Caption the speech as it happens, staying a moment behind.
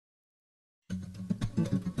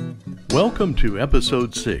Welcome to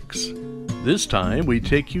Episode 6. This time we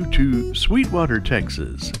take you to Sweetwater,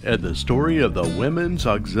 Texas, and the story of the Women's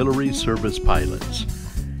Auxiliary Service Pilots.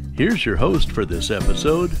 Here's your host for this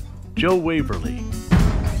episode, Joe Waverly.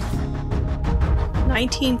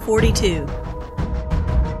 1942.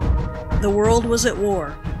 The world was at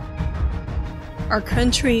war. Our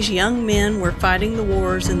country's young men were fighting the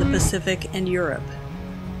wars in the Pacific and Europe.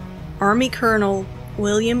 Army Colonel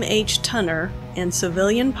William H. Tunner and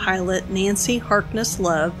civilian pilot Nancy Harkness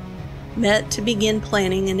Love met to begin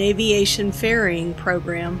planning an aviation ferrying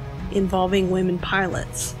program involving women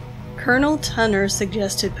pilots. Colonel Tunner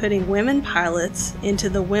suggested putting women pilots into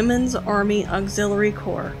the Women's Army Auxiliary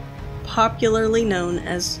Corps, popularly known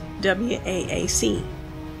as WASP.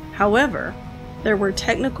 However, there were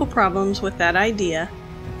technical problems with that idea,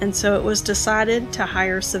 and so it was decided to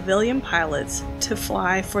hire civilian pilots to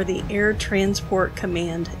fly for the Air Transport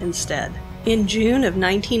Command instead. In June of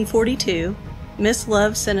 1942, Miss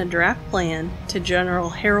Love sent a draft plan to General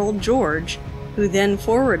Harold George, who then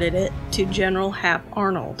forwarded it to General Hap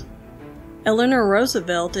Arnold. Eleanor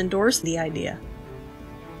Roosevelt endorsed the idea.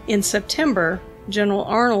 In September, General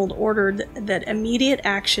Arnold ordered that immediate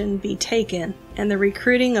action be taken and the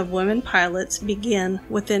recruiting of women pilots begin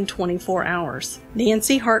within 24 hours.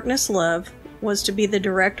 Nancy Harkness Love was to be the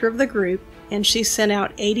director of the group, and she sent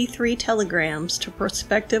out 83 telegrams to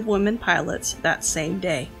prospective women pilots that same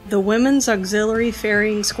day. The Women's Auxiliary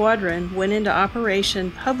Ferrying Squadron went into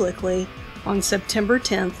operation publicly on September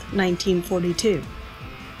 10, 1942.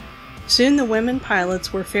 Soon the women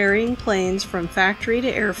pilots were ferrying planes from factory to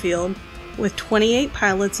airfield, with 28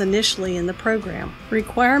 pilots initially in the program.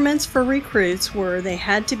 Requirements for recruits were they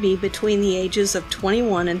had to be between the ages of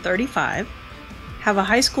 21 and 35, have a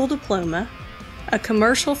high school diploma, a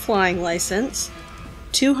commercial flying license,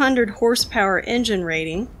 200 horsepower engine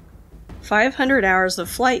rating, 500 hours of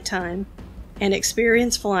flight time, and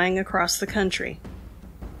experience flying across the country.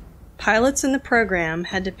 Pilots in the program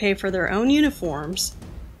had to pay for their own uniforms,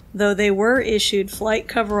 though they were issued flight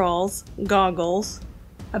coveralls, goggles,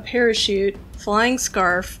 a parachute, flying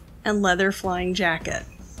scarf, and leather flying jacket.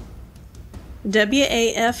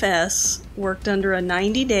 WAFS worked under a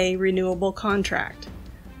 90-day renewable contract,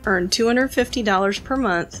 earned $250 per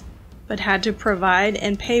month, but had to provide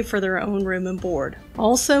and pay for their own room and board.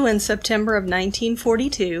 Also in September of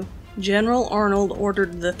 1942, General Arnold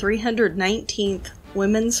ordered the 319th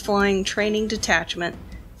Women's Flying Training Detachment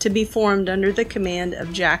to be formed under the command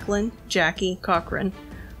of Jacqueline "Jackie" Cochran,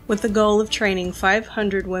 with the goal of training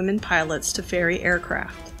 500 women pilots to ferry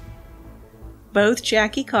aircraft. Both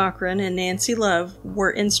Jackie Cochran and Nancy Love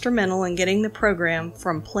were instrumental in getting the program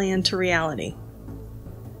from plan to reality.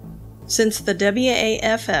 Since the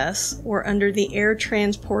WAFS were under the Air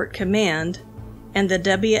Transport Command and the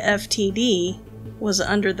WFTD was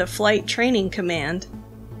under the Flight Training Command,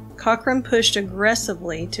 Cochran pushed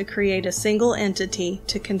aggressively to create a single entity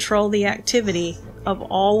to control the activity of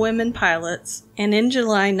all women pilots, and in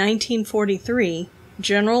July 1943,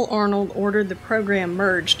 General Arnold ordered the program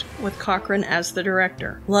merged with Cochran as the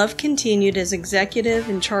director. Love continued as executive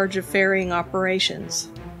in charge of ferrying operations.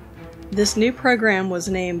 This new program was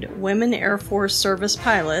named Women Air Force Service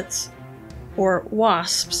Pilots, or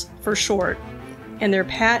WASPs for short, and their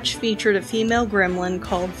patch featured a female gremlin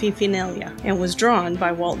called Fifinelia and was drawn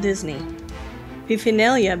by Walt Disney.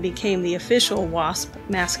 Fifinelia became the official WASP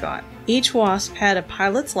mascot. Each WASP had a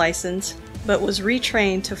pilot's license, but was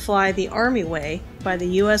retrained to fly the Army way by the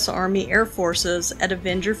U.S. Army Air Forces at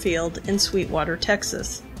Avenger Field in Sweetwater,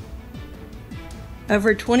 Texas.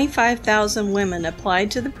 Over 25,000 women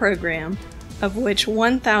applied to the program, of which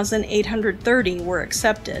 1,830 were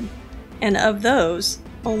accepted, and of those,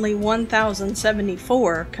 only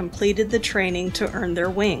 1,074 completed the training to earn their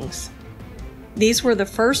wings. These were the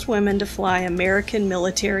first women to fly American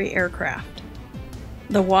military aircraft.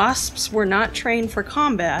 The WASPs were not trained for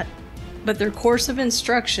combat, but their course of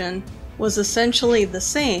instruction was essentially the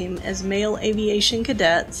same as male aviation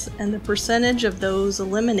cadets, and the percentage of those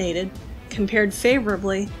eliminated compared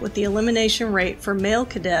favorably with the elimination rate for male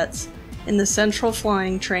cadets in the Central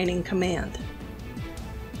Flying Training Command.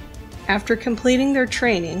 After completing their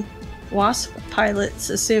training, WASP pilots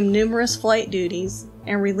assumed numerous flight duties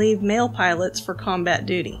and relieved male pilots for combat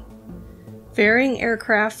duty. Ferrying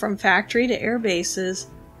aircraft from factory to air bases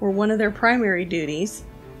were one of their primary duties,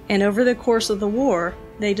 and over the course of the war,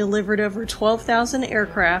 they delivered over 12,000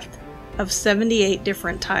 aircraft of 78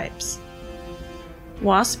 different types.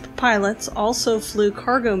 WASP pilots also flew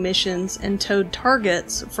cargo missions and towed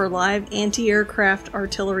targets for live anti-aircraft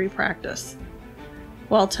artillery practice.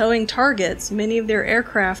 While towing targets, many of their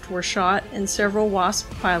aircraft were shot and several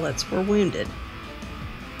WASP pilots were wounded.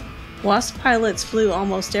 WASP pilots flew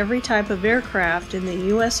almost every type of aircraft in the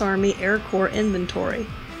U.S. Army Air Corps inventory,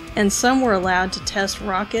 and some were allowed to test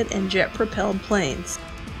rocket and jet-propelled planes.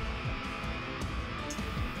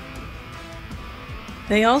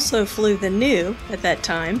 They also flew the new, at that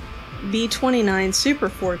time, B-29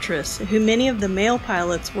 Superfortress, who many of the male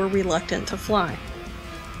pilots were reluctant to fly.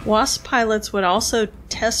 WASP pilots would also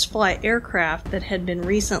test fly aircraft that had been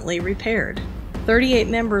recently repaired. 38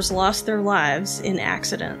 members lost their lives in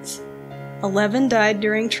accidents. 11 died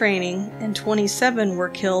during training, and 27 were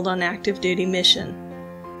killed on active duty mission.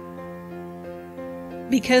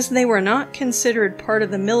 Because they were not considered part of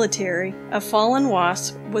the military, a fallen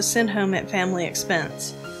WASP was sent home at family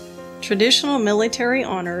expense. Traditional military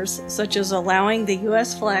honors, such as allowing the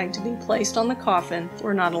U.S. flag to be placed on the coffin,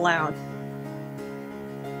 were not allowed.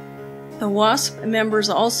 The WASP members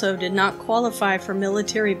also did not qualify for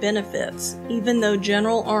military benefits, even though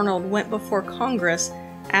General Arnold went before Congress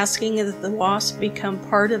asking that the WASP become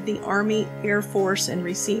part of the Army, Air Force, and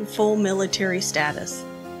receive full military status.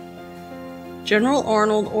 General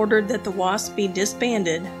Arnold ordered that the WASP be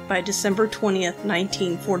disbanded by December 20,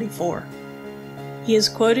 1944. He is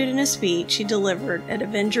quoted in a speech he delivered at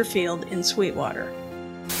Avenger Field in Sweetwater.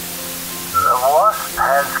 The WASP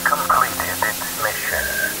has completed its mission.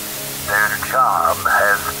 Their job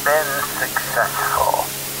has been successful.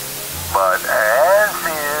 But as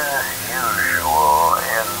is usual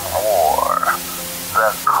in war,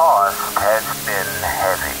 the cost has been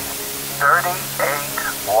heavy. 38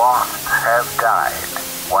 WASPs have died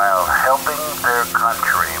while helping their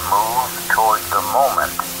country move toward the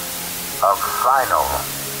moment of final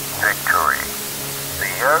victory.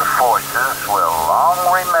 The Air Forces will long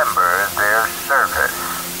remember their service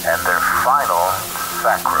and their final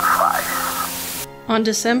sacrifice. On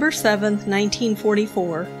December 7,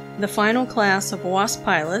 1944, the final class of WASP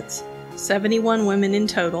pilots, 71 women in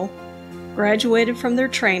total, graduated from their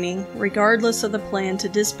training regardless of the plan to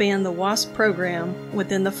disband the WASP program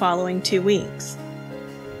within the following 2 weeks.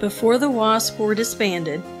 Before the WASP were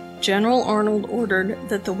disbanded, General Arnold ordered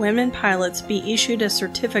that the women pilots be issued a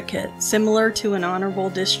certificate similar to an honorable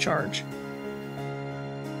discharge.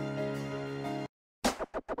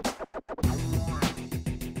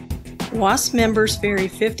 WASP members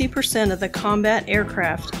ferried 50% of the combat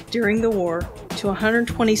aircraft during the war to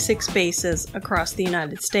 126 bases across the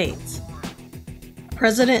United States.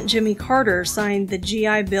 President Jimmy Carter signed the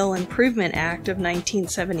GI Bill Improvement Act of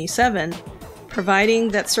 1977, providing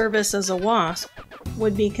that service as a WASP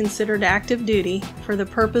would be considered active duty for the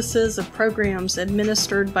purposes of programs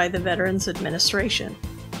administered by the Veterans Administration.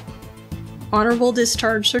 Honorable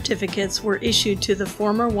discharge certificates were issued to the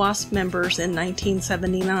former WASP members in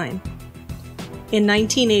 1979. In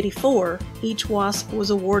 1984, each WASP was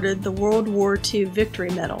awarded the World War II Victory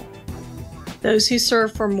Medal. Those who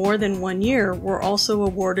served for more than 1 year were also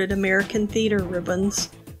awarded American Theater ribbons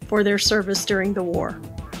for their service during the war.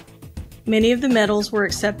 Many of the medals were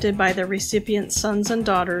accepted by the recipients' sons and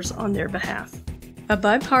daughters on their behalf. A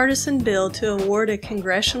bipartisan bill to award a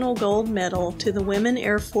Congressional Gold Medal to the Women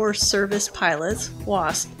Air Force Service Pilots,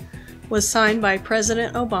 WASP, was signed by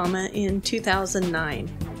President Obama in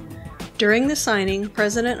 2009. During the signing,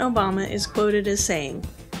 President Obama is quoted as saying,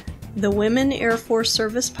 "The Women Air Force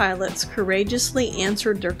Service pilots courageously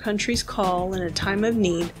answered their country's call in a time of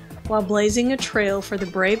need while blazing a trail for the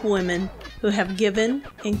brave women who have given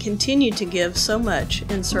and continue to give so much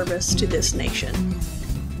in service to this nation."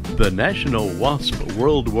 The National WASP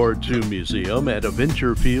World War II Museum at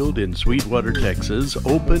Avenger Field in Sweetwater, Texas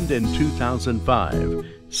opened in 2005,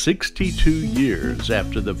 62 years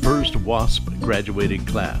after the first WASP graduating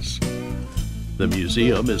class. The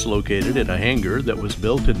museum is located in a hangar that was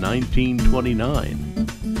built in 1929.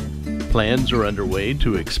 Plans are underway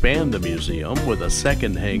to expand the museum with a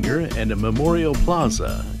second hangar and a memorial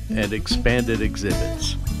plaza and expanded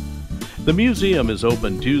exhibits. The museum is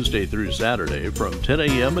open Tuesday through Saturday from 10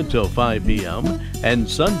 a.m. until 5 p.m. and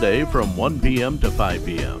Sunday from 1 p.m. to 5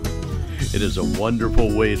 p.m. It is a wonderful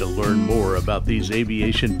way to learn more about these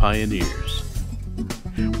aviation pioneers.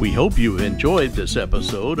 We hope you enjoyed this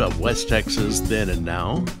episode of West Texas Then and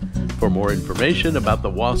Now. For more information about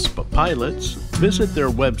the WASP pilots, visit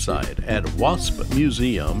their website at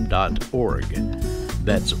waspmuseum.org.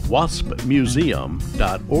 That's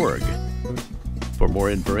waspmuseum.org. For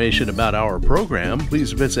more information about our program,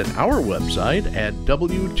 please visit our website at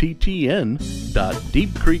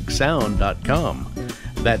wttn.deepcreeksound.com.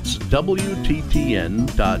 That's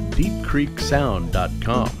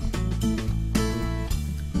wttn.deepcreeksound.com.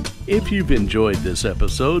 If you've enjoyed this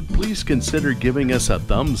episode, please consider giving us a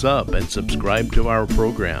thumbs up and subscribe to our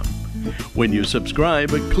program. When you subscribe,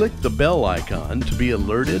 click the bell icon to be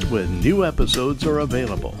alerted when new episodes are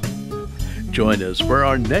available. Join us for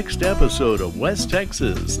our next episode of West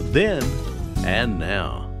Texas Then and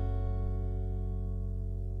Now.